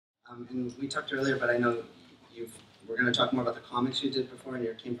And we talked earlier, but I know we're going to talk more about the comics you did before, and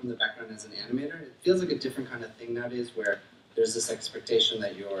you came from the background as an animator. It feels like a different kind of thing nowadays, where there's this expectation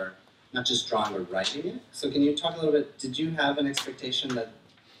that you're not just drawing or writing it. So can you talk a little bit, did you have an expectation that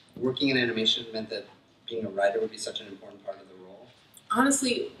working in animation meant that being a writer would be such an important part of the role?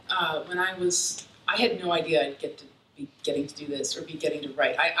 Honestly, when I had no idea I'd be getting to do this or be getting to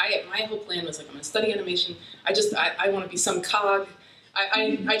write. My whole plan was like, I'm going to study animation. I want to be some cog.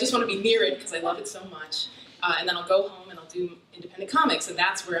 I just want to be near it because I love it so much. And then I'll go home and I'll do independent comics, and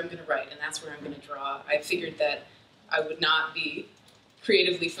that's where I'm going to write, and that's where I'm going to draw. I figured that I would not be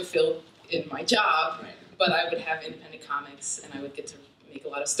creatively fulfilled in my job, but I would have independent comics, and I would get to make a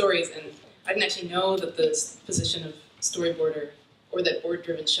lot of stories. And I didn't actually know that the position of storyboarder or that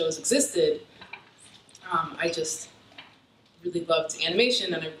board-driven shows existed. I just really loved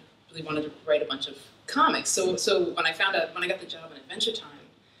animation, and I really wanted to write a bunch of comics. So when I got the job in Adventure Time,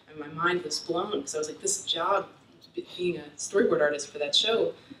 and my mind was blown, because I was like, this job, being a storyboard artist for that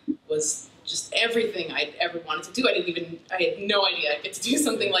show, was just everything I'd ever wanted to do. I had no idea I'd get to do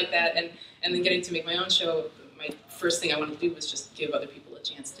something like that, and then getting to make my own show, my first thing I wanted to do was just give other people a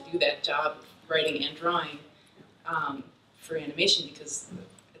chance to do that job of writing and drawing for animation, because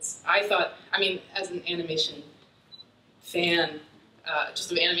as an animation fan,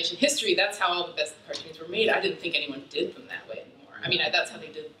 just of animation history, that's how all the best cartoons were made. I didn't think anyone did them that way anymore. That's how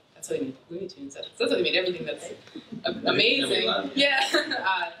they made Looney Tunes. That's how they made everything that's amazing. Yeah,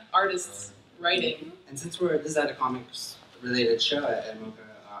 artists writing. And since this is at a comics-related show at MoCCa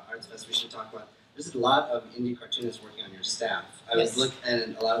Arts Festival, we should talk about. There's a lot of indie cartoonists working on your staff. I was looking,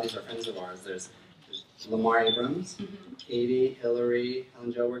 and a lot of these are friends of ours. There's Lamar Abrams, Katie, Hillary,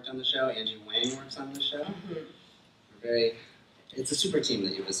 Helen Jo worked on the show. Angie Wang works on the show. It's a super team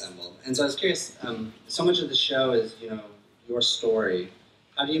that you've assembled. And so I was curious. So much of the show is your story.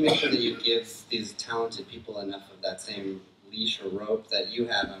 How do you make sure that you give these talented people enough of that same leash or rope that you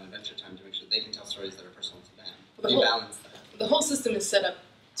have on Adventure Time to make sure they can tell stories that are personal to them? How do you balance that? The whole system is set up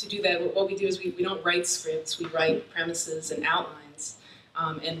to do that. What we do is we don't write scripts, we write premises and outlines.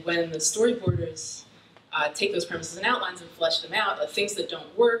 And when the storyboarders take those premises and outlines and flesh them out, things that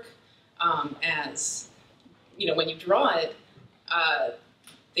don't work, when you draw it,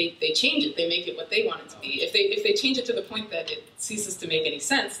 they change it. They make it what they want it to be. If they change it to the point that it ceases to make any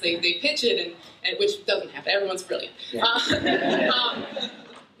sense, they pitch it, and which doesn't happen. Everyone's brilliant. Yeah.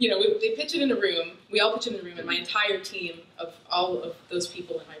 They pitch it in a room. We all pitch it in a room, and my entire team of all of those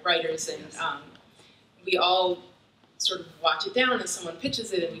people and my writers, and we all sort of watch it down as someone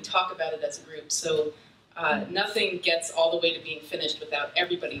pitches it, and we talk about it as a group. So nothing gets all the way to being finished without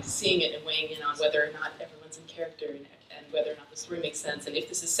everybody seeing it and weighing in on whether or not everyone's in character and whether or not the story makes sense, and if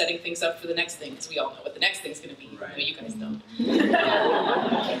this is setting things up for the next thing, because we all know what the next thing's going to be. Right. You guys don't.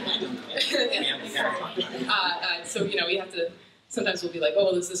 So we have to. Sometimes we'll be like, oh,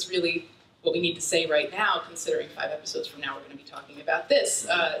 well, is this really what we need to say right now? Considering 5 episodes from now, we're going to be talking about this.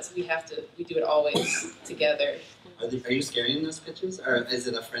 So we do it always together. Are you scary in those pitches, or is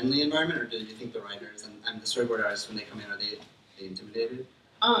it a friendly environment, or do you think the writers and the storyboard artists, when they come in, are they intimidated?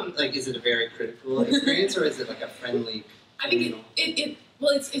 Is it a very critical experience, or is it like a friendly? I think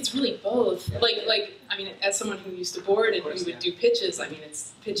it's really both. Yeah. As someone who used to board and who would do pitches,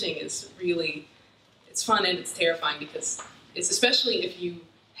 pitching is really, it's fun and it's terrifying, because it's especially if you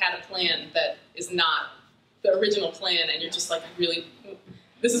had a plan that is not the original plan, and you're just like,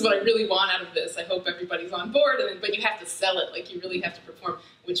 this is what I really want out of this. I hope everybody's on board, but you have to sell it. You really have to perform,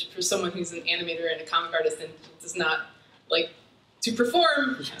 which for someone who's an animator and a comic artist and does not like to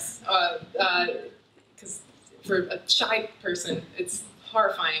perform, because for a shy person, it's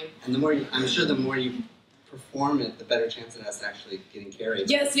horrifying. And I'm sure the more you perform it, the better chance it has to actually getting carried.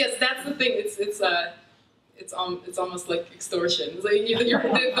 Yes, that's the thing. It's almost like extortion. It's like the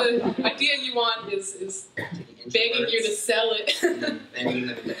idea you want is begging you to sell it. Begging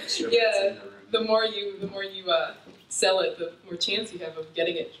them to extra. Yeah, the more you sell it, the more chance you have of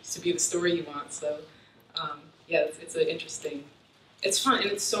getting it to be the story you want. So, it's an interesting. It's fun,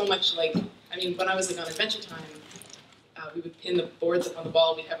 and it's so much like, when I was on Adventure Time, we would pin the boards up on the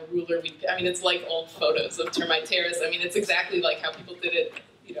wall, we'd have a ruler, it's like old photos of Termite Terrace. It's exactly like how people did it,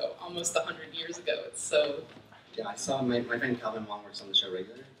 almost 100 years ago. It's so... Yeah, I saw my friend Calvin Wong works on the show,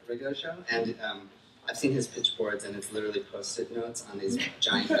 regular show, and I've seen his pitch boards, and it's literally Post-it notes on these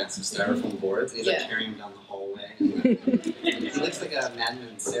giant bits of styrofoam boards, and he's like carrying them down the hallway. And he looks like a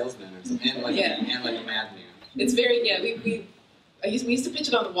madman salesman or something, and like a madman. It's very, we used to pitch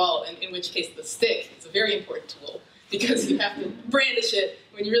it on the wall, in which case the stick is a very important tool. because you have to brandish it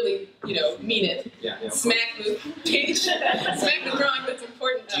when you really, mean it. Yeah. Smack the page, smack the drawing that's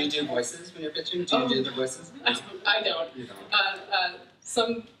important. Do you do voices when you're pitching? Do you do the voices? I don't. You don't.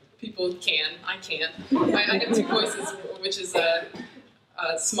 Some people can. I can't. I have two voices, which is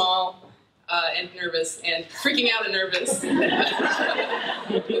small and nervous, and freaking out and nervous.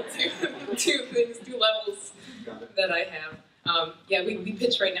 two levels that I have. We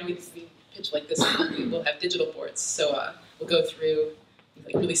pitch right now. We pitch like this. We'll have digital boards, so we'll go through,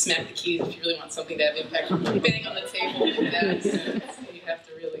 like really smack the keys if you really want something to have impact. Bang on the table.